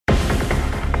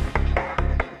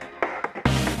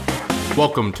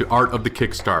Welcome to Art of the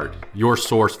Kickstart, your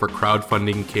source for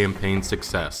crowdfunding campaign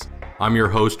success. I'm your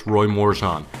host, Roy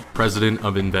Morjan, president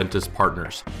of Inventus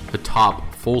Partners, the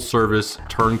top full-service,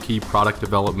 turnkey product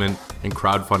development and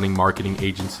crowdfunding marketing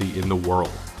agency in the world.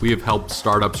 We have helped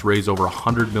startups raise over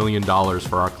 $100 million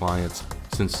for our clients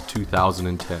since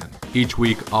 2010. Each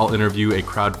week, I'll interview a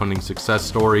crowdfunding success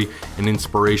story, an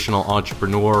inspirational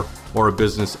entrepreneur, or a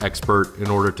business expert in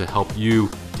order to help you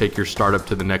take your startup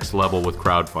to the next level with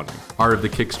crowdfunding. Art of the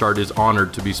Kickstart is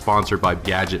honored to be sponsored by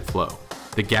Gadget Flow.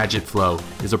 The Gadget Flow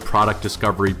is a product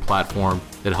discovery platform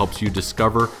that helps you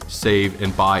discover, save,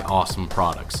 and buy awesome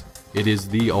products. It is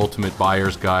the ultimate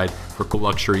buyer's guide for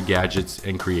luxury gadgets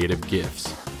and creative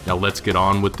gifts. Now let's get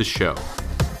on with the show.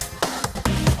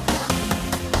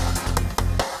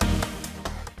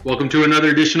 Welcome to another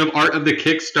edition of Art of the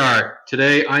Kickstart.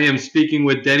 Today I am speaking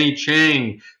with Denny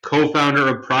Chang, co-founder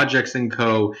of Projects &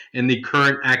 Co. and the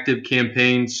current active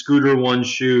campaign Scooter One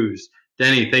Shoes.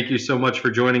 Denny, thank you so much for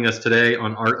joining us today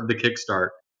on Art of the Kickstart.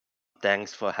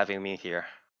 Thanks for having me here.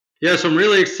 Yeah, so I'm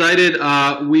really excited.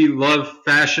 We love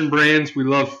fashion brands. We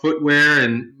love footwear,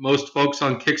 and most folks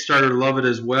on Kickstarter love it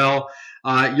as well.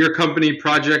 Your company,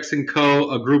 Projects &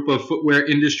 Co., a group of footwear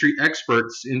industry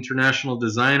experts, international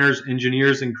designers,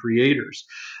 engineers, and creators.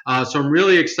 So I'm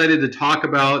really excited to talk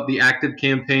about the active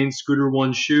campaign Scooter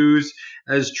One Shoes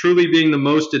as truly being the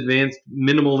most advanced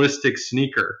minimalistic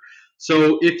sneaker.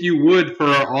 So if you would, for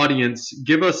our audience,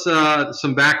 give us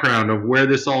some background of where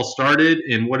this all started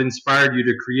and what inspired you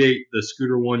to create the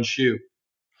Scooter One shoe.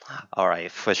 All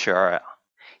right, for sure.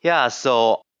 Yeah,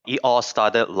 so it all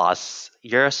started last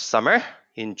year summer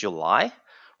in July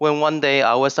when one day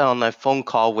I was on a phone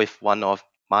call with one of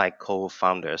my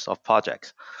co-founders of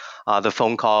projects. The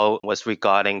phone call was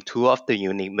regarding two of the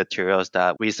unique materials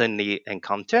that recently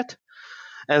encountered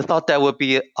and thought that would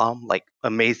be like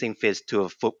amazing fits to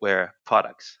footwear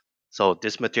products. So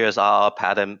these materials are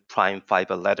pattern prime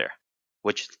fiber leather,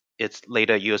 which is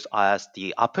later used as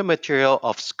the upper material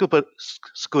of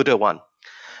Scooter One,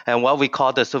 and what we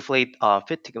call the souffle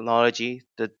fit technology,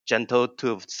 the gentle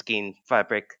to skin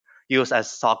fabric used as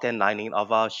sock and lining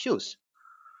of our shoes.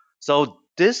 So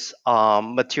these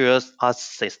materials are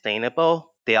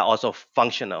sustainable. They are also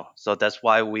functional. So that's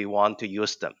why we want to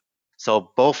use them.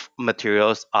 So both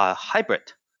materials are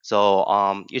hybrid.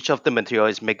 So each of the material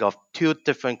is made of two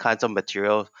different kinds of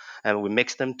materials, and we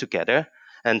mix them together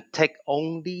and take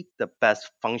only the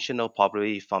best functional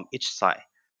property from each side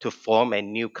to form a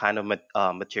new kind of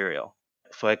material.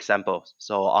 For example,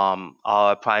 so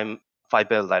our prime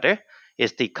fiber leather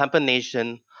is the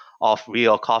combination of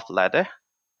real calf leather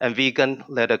and vegan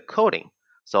leather coating.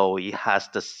 So it has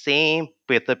the same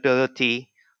breathability,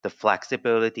 the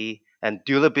flexibility, and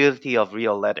durability of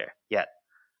real leather, yet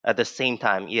at the same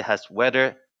time, it has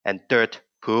weather and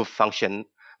dirt-proof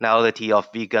functionality of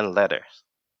vegan leathers.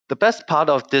 The best part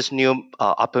of this new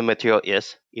upper material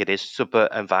is it is super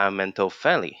environmental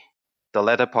friendly. The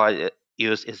leather part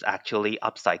used is actually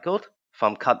upcycled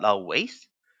from cut out waste,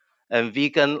 and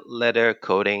vegan leather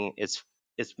coating is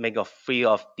made of free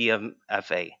of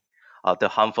DMFA, the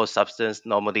harmful substance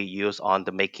normally used on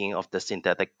the making of the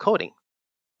synthetic coating.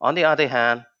 On the other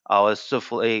hand, our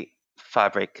souffle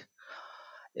fabric,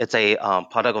 it's a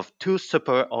product of two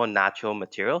super all natural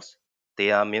materials.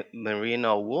 They are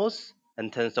merino wools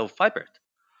and tensile fibers.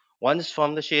 One is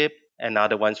from the sheep,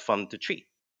 another one's from the tree.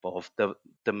 Both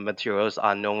the materials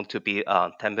are known to be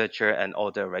temperature and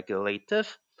odor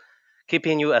regulative,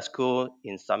 keeping you as cool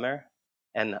in summer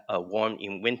and warm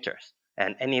in winters,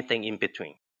 and anything in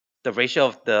between. The ratio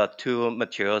of the two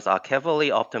materials are carefully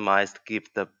optimized to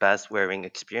give the best wearing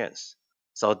experience.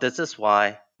 So this is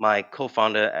why my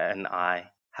co-founder and I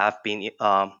have been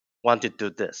want to do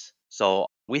this. So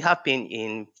we have been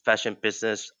in fashion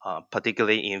business,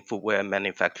 particularly in footwear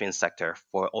manufacturing sector,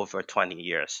 for over 20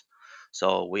 years.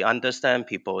 So we understand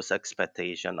people's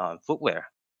expectation on footwear.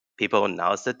 People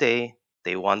nowadays,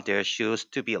 they want their shoes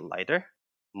to be lighter,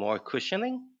 more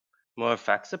cushioning, more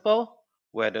flexible,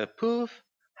 weatherproof,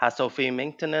 hassle-free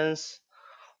maintenance,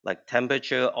 like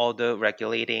temperature odor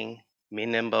regulating,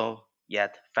 minimal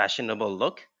yet fashionable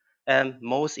look, and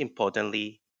most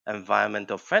importantly,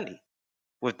 environmental friendly.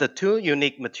 With the two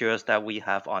unique materials that we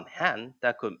have on hand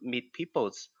that could meet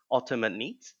people's ultimate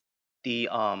needs, the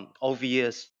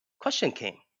obvious question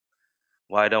came: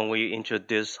 why don't we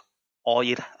introduce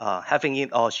having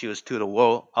it all shoes to the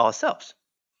world ourselves?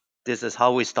 This is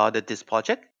how we started this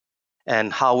project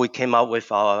and how we came up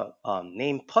with our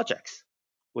name Projects,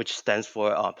 which stands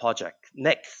for Project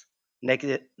Next.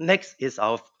 Next is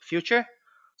our future.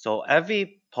 So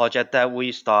every project that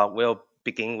we start will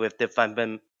begin with the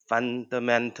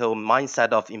fundamental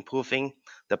mindset of improving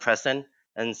the present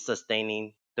and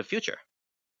sustaining the future.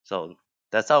 So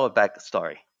that's our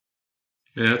backstory.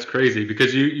 Yeah, that's crazy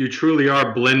because you truly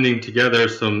are blending together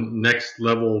some next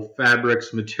level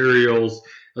fabrics, materials,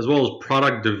 as well as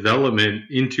product development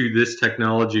into this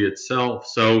technology itself.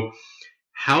 So,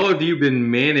 how have you been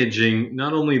managing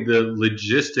not only the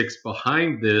logistics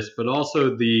behind this, but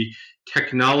also the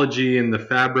technology and the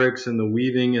fabrics and the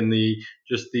weaving and the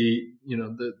just the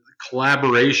the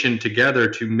collaboration together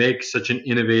to make such an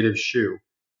innovative shoe?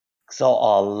 So,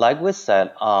 like we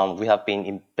said, we have been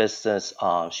in business,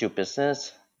 shoe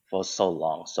business for so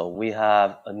long. So we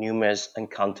have a numerous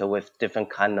encounter with different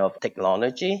kind of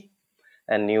technology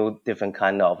and new different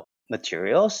kind of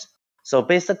materials. So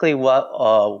basically,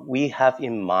 what we have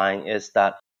in mind is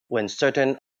that when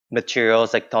certain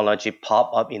materials technology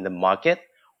pop up in the market,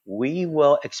 we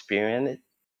will experience it.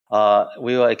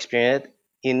 We will experience it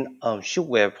in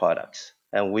shoewear products,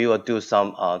 and we will do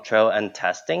some trial and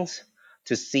testings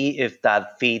to see if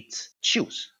that fits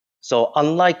shoes. So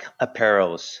unlike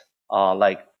apparels,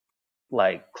 like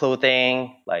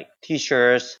clothing, like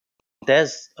t-shirts,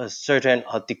 there's a certain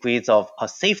degrees of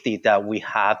safety that we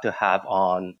have to have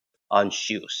on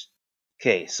shoes.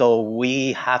 Okay, so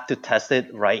we have to test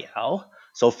it right out.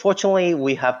 So fortunately,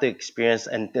 we have the experience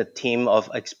and the team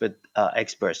of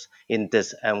experts in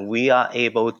this, and we are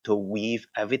able to weave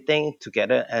everything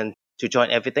together and to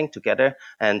join everything together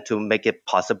and to make it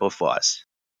possible for us.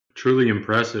 Truly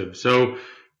impressive. So,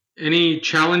 any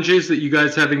challenges that you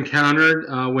guys have encountered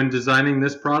when designing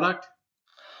this product?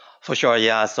 For sure,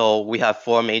 yeah. So we have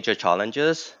four major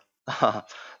challenges.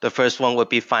 The first one would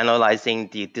be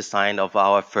finalizing the design of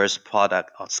our first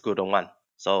product, Scooter One.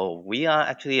 So we are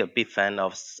actually a big fan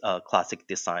of classic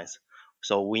designs.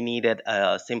 So we needed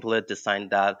a simpler design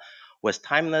that was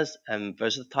timeless and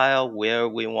versatile, where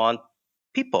we want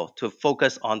people to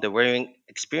focus on the wearing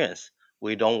experience.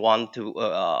 We don't want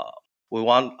to. We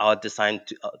want our design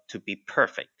to be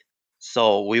perfect.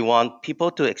 So we want people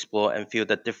to explore and feel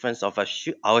the difference of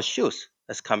our shoes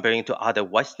as comparing to other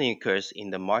white sneakers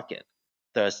in the market.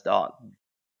 There's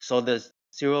so the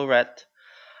silhouette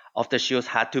of the shoes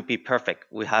had to be perfect.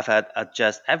 We have had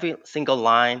adjust every single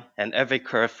line and every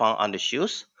curve found on the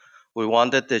shoes. We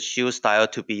wanted the shoe style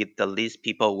to be the least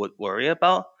people would worry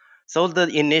about. So the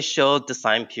initial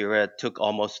design period took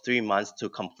almost 3 months to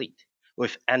complete,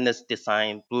 with endless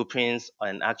design blueprints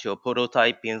and actual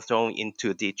prototype being thrown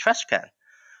into the trash can.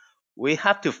 We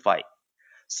have to fight.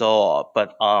 So,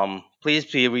 but please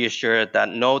be reassured that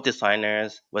no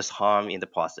designers was harmed in the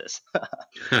process.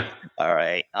 All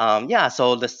right. Yeah.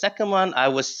 So the second one I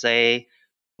would say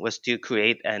was to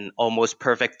create an almost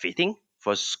perfect fitting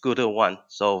for Scooter One.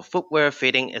 So footwear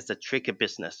fitting is a tricky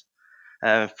business.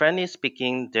 And frankly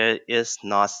speaking, there is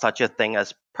not such a thing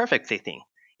as perfect fitting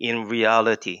in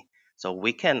reality. So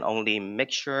we can only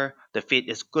make sure the fit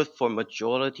is good for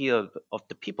majority of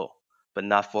the people, but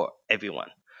not for everyone.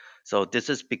 So this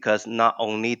is because not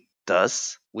only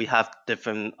does we have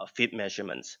different fit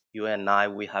measurements, you and I,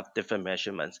 we have different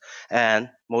measurements. And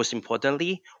most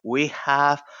importantly, we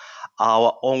have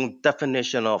our own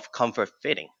definition of comfort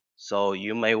fitting. So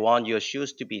you may want your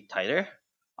shoes to be tighter.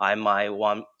 I might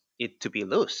want it to be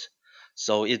loose.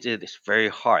 So it is very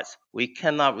hard. We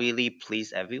cannot really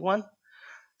please everyone.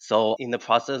 So in the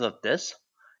process of this,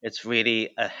 it's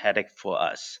really a headache for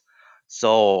us.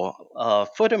 So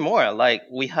furthermore, like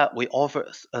we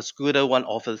offer a Scooter One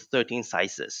offers 13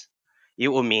 sizes. It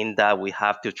would mean that we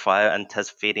have to try and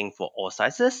test fitting for all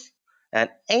sizes, and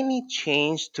any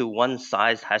change to one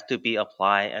size has to be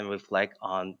applied and reflect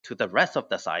on to the rest of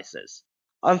the sizes.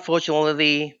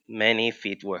 Unfortunately, many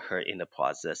feet were hurt in the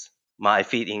process, my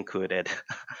feet included.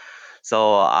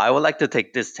 So I would like to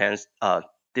take this chance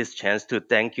to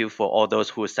thank you for all those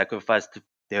who sacrificed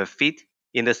their feet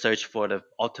in the search for the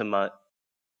ultimate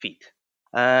feet.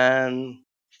 And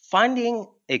finding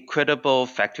a credible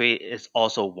factory is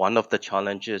also one of the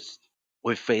challenges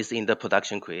we face in the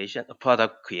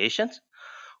product creations.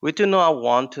 We do not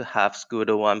want to have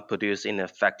Scooter One produced in a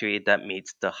factory that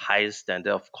meets the highest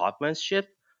standard of craftsmanship,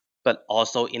 but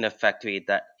also in a factory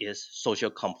that is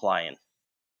social compliant.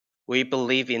 We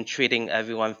believe in treating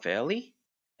everyone fairly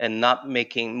and not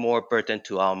making more burden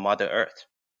to our Mother Earth.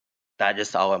 That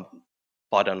is our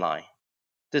bottom line.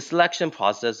 The selection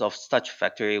process of such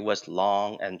factory was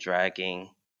long and dragging.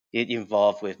 It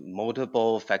involved with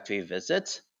multiple factory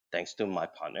visits, thanks to my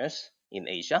partners in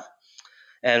Asia,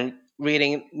 and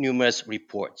reading numerous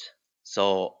reports.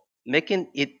 So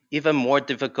making it even more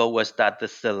difficult was that the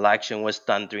selection was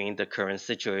done during the current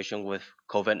situation with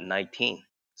COVID-19.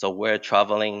 So where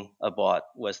traveling abroad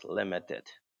was limited.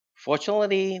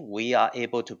 Fortunately, we are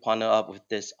able to partner up with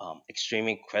this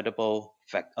extremely credible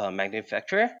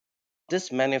manufacturer.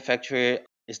 This manufacturer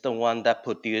is the one that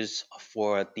produced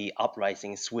for the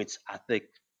Uprising Sweets Athletic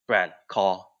brand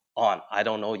called On. I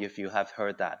don't know if you have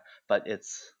heard that, but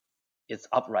it's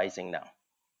Uprising now.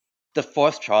 The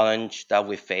fourth challenge that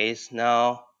we face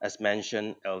now, as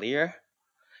mentioned earlier,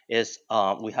 is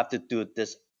we have to do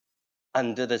this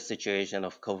under the situation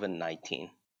of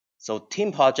COVID-19. So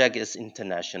Team Project is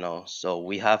international. So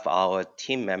we have our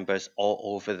team members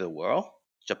all over the world: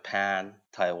 Japan,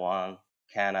 Taiwan,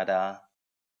 Canada,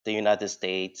 the United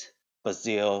States,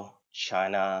 Brazil,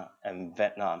 China, and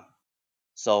Vietnam.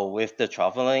 So with the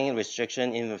traveling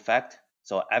restriction in effect,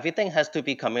 so everything has to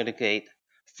be communicated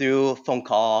through phone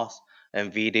calls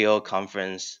and video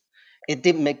conference. It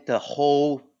did make the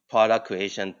whole product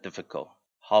creation difficult.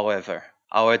 However,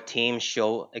 our team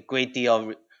showed a great deal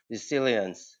of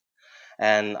resilience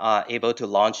and are able to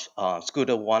launch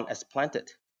Scooter One as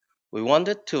planned. We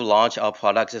wanted to launch our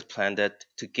products as planned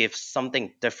to give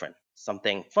something different,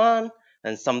 something fun,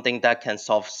 and something that can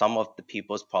solve some of the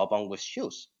people's problem with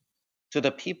shoes to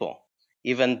the people,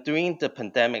 even during the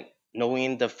pandemic,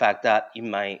 knowing the fact that it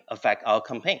might affect our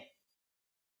campaign.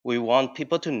 We want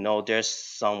people to know there's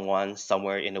someone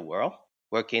somewhere in the world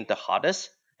working the hardest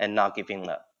and not giving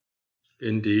up.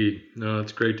 Indeed. No,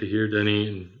 it's great to hear, Denny.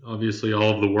 And obviously,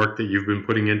 all of the work that you've been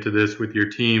putting into this with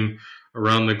your team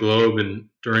around the globe and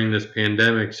during this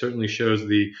pandemic certainly shows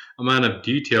the amount of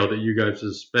detail that you guys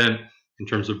have spent in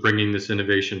terms of bringing this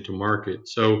innovation to market.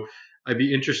 So, I'd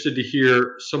be interested to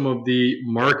hear some of the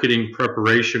marketing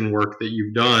preparation work that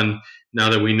you've done now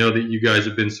that we know that you guys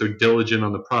have been so diligent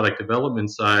on the product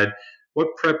development side.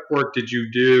 What prep work did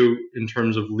you do in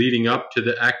terms of leading up to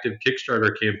the active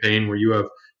Kickstarter campaign where you have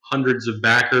hundreds of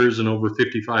backers and over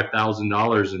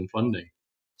 $55,000 in funding?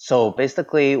 So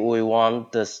basically, we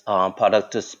want this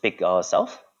product to speak their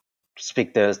selves.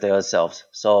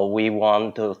 So we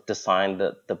want to design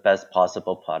the best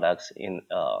possible products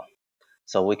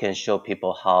so we can show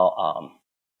people how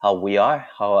we are,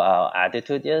 how our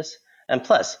attitude is, and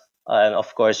plus, and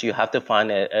of course, you have to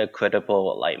find a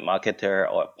credible like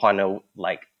marketer or partner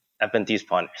like Adventist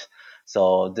partners.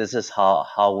 So this is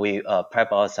how we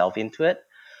prep ourselves into it,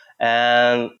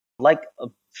 and like a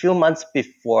few months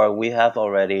before, we have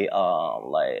already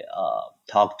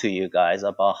talked to you guys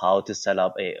about how to set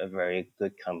up a very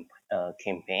good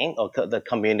campaign or the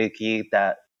community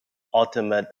that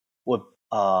ultimate would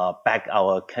back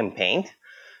our campaign.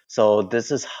 So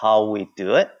this is how we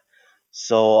do it.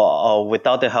 So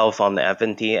without the help from the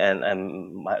FNT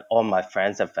and all my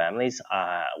friends and families,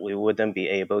 we wouldn't be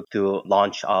able to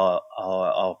launch our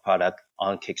product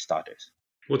on Kickstarters.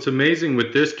 What's amazing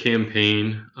with this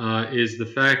campaign is the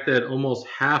fact that almost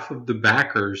half of the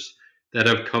backers that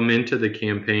have come into the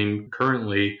campaign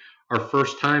currently are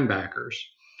first time backers.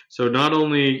 So not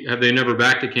only have they never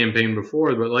backed a campaign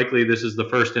before, but likely this is the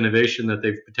first innovation that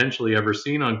they've potentially ever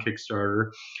seen on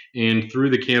Kickstarter. And through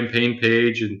the campaign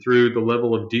page and through the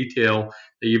level of detail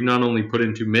that you've not only put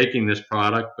into making this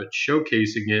product, but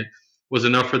showcasing it was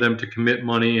enough for them to commit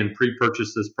money and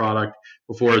pre-purchase this product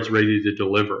before it's ready to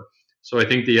deliver. So I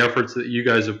think the efforts that you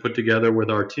guys have put together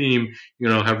with our team,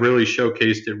 have really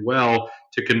showcased it well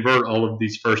to convert all of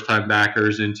these first-time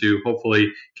backers into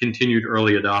hopefully continued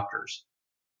early adopters.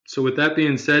 So with that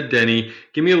being said, Denny,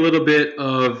 give me a little bit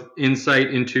of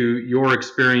insight into your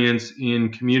experience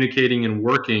in communicating and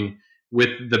working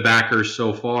with the backers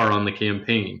so far on the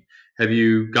campaign. Have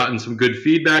you gotten some good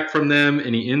feedback from them?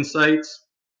 Any insights?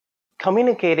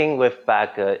 Communicating with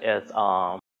backer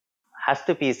has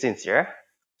to be sincere.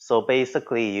 So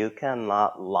basically, you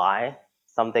cannot lie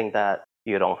something that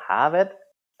you don't have it.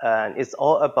 And it's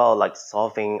all about like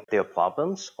solving their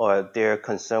problems or their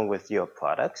concern with your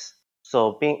products.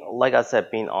 So like I said,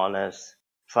 being honest,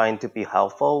 trying to be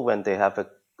helpful when they have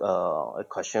a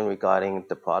question regarding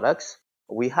the products.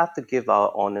 We have to give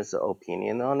our honest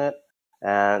opinion on it.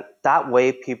 And that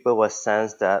way people will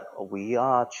sense that we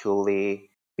are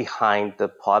truly behind the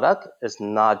product. It's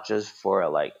not just for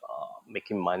like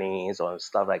making money or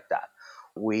stuff like that.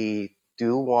 We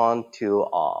do want to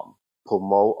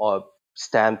promote or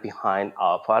stand behind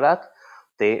our product.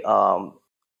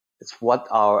 It's what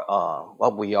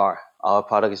we are. Our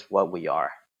product is what we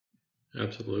are.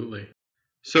 Absolutely.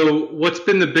 So, what's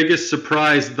been the biggest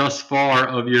surprise thus far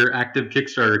of your active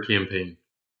Kickstarter campaign?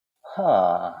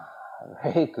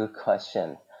 Very good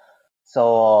question.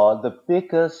 So the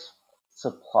biggest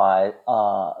surprise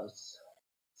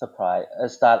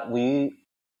is that we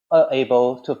are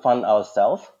able to fund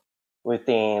ourselves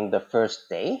within the first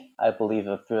day, I believe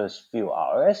the first few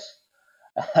hours.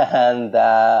 and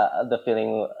the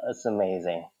feeling is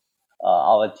amazing.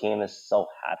 Our team is so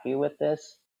happy with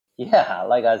this. Yeah,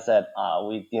 like I said,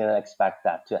 we didn't expect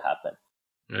that to happen.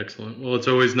 Excellent. Well, it's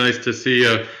always nice to see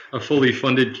a fully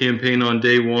funded campaign on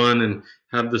day one and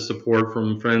have the support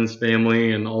from friends,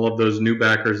 family, and all of those new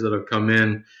backers that have come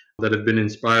in that have been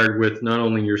inspired with not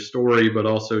only your story, but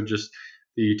also just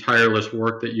the tireless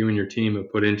work that you and your team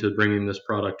have put into bringing this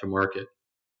product to market.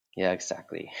 Yeah,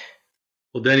 exactly.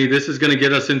 Well, Denny, this is going to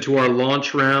get us into our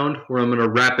launch round where I'm going to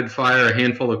rapid fire a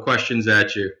handful of questions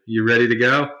at you. You ready to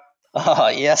go?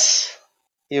 Yes.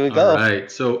 Here we All go. right.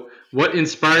 So, what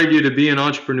inspired you to be an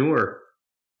entrepreneur?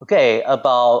 Okay,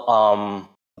 about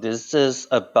this is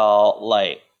about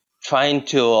like trying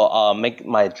to make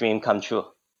my dream come true.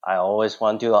 I always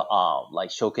want to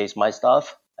like showcase my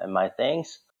stuff and my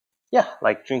things. Yeah,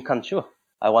 like dream come true.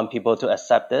 I want people to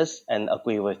accept this and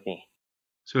agree with me.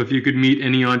 So, if you could meet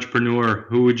any entrepreneur,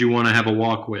 who would you want to have a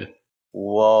walk with?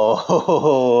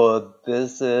 Whoa,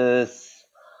 this is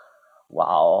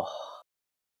wow.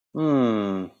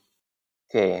 Hmm.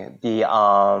 Okay, the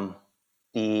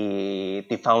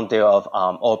founder of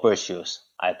Allbirds Shoes.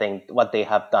 I think what they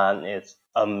have done is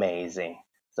amazing.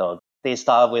 So they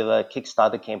start with a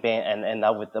Kickstarter campaign and end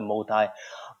up with a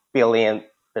multi-billion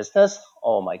business.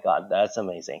 Oh my God, that's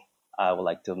amazing. I would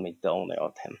like to meet the owner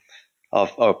of him,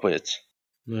 of Allbirds.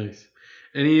 Nice.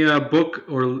 Any book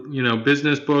or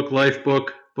business book, life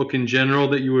book, book in general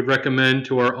that you would recommend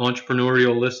to our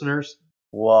entrepreneurial listeners?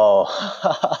 Whoa.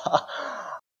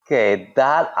 Okay,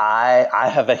 that I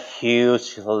have a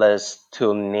huge list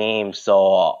to name.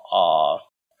 So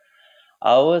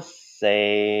I would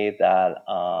say that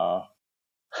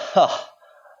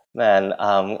man,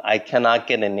 I cannot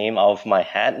get the name out of my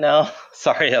head now.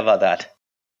 Sorry about that.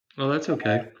 Oh, that's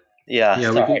okay. Yeah,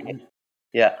 Yeah, sorry.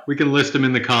 Yeah. we can list them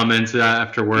in the comments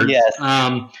afterwards. Yes.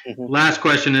 Mhm. Last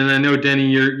question, and I know Denny,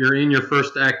 you're in your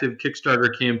first active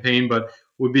Kickstarter campaign, but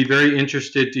would be very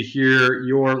interested to hear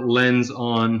your lens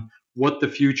on what the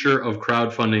future of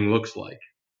crowdfunding looks like.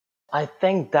 I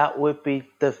think that would be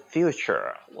the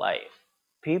future. Like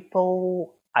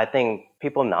I think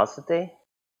people nowadays,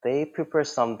 they prefer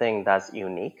something that's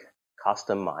unique,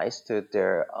 customized to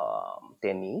their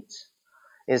needs,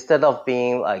 instead of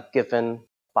being like given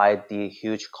by the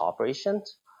huge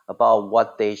corporations about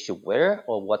what they should wear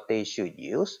or what they should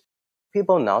use.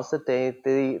 People nowadays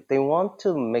they want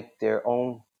to make their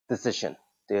own decision,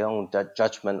 their own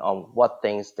judgment on what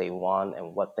things they want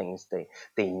and what things they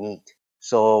need.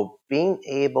 So being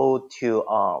able to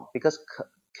because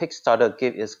Kickstarter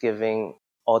is giving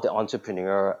all the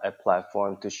entrepreneur a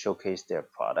platform to showcase their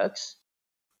products.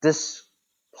 This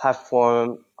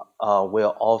platform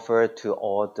will offer to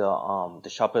all the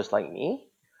shoppers like me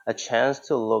a chance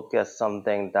to look at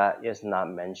something that is not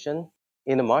mentioned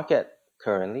in the market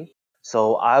currently.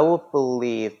 So I would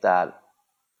believe that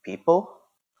people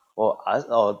or us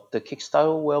or the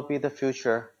Kickstarter will be the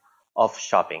future of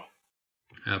shopping.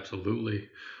 Absolutely.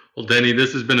 Well, Denny,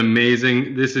 this has been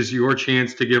amazing. This is your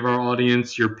chance to give our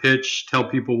audience your pitch, tell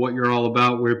people what you're all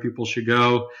about, where people should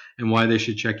go, and why they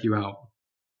should check you out.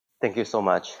 Thank you so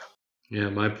much. Yeah,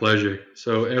 my pleasure.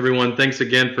 So everyone, thanks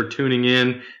again for tuning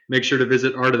in. Make sure to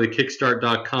visit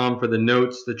artofthekickstart.com for the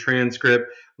notes, the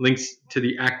transcript, links to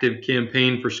the active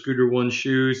campaign for Scooter One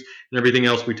shoes, and everything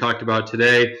else we talked about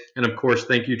today. And of course,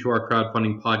 thank you to our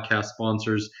crowdfunding podcast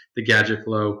sponsors, The Gadget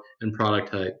Flow and Product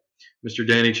Hype. Mr.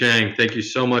 Danny Chang, thank you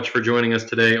so much for joining us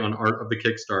today on Art of the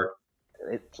Kickstart.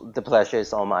 The pleasure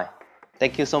is all mine.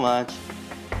 Thank you so much.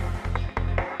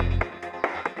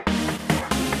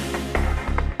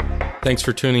 Thanks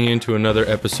for tuning in to another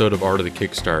episode of Art of the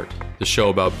Kickstart, the show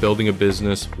about building a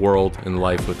business, world, and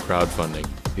life with crowdfunding.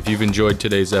 If you've enjoyed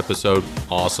today's episode,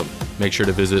 awesome. Make sure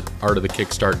to visit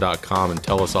artofthekickstart.com and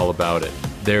tell us all about it.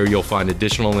 There you'll find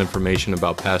additional information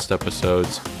about past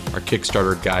episodes, our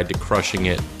Kickstarter guide to crushing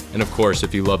it, and of course,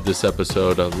 if you love this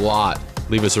episode a lot,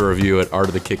 leave us a review at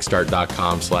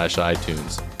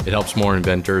artofthekickstart.com/iTunes. It helps more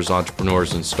inventors,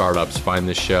 entrepreneurs, and startups find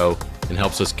this show and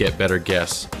helps us get better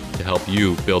guests to help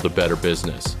you build a better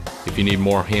business. If you need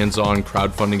more hands-on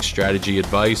crowdfunding strategy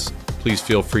advice, please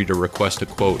feel free to request a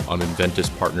quote on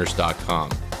inventuspartners.com.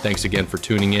 Thanks again for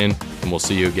tuning in, and we'll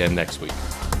see you again next week.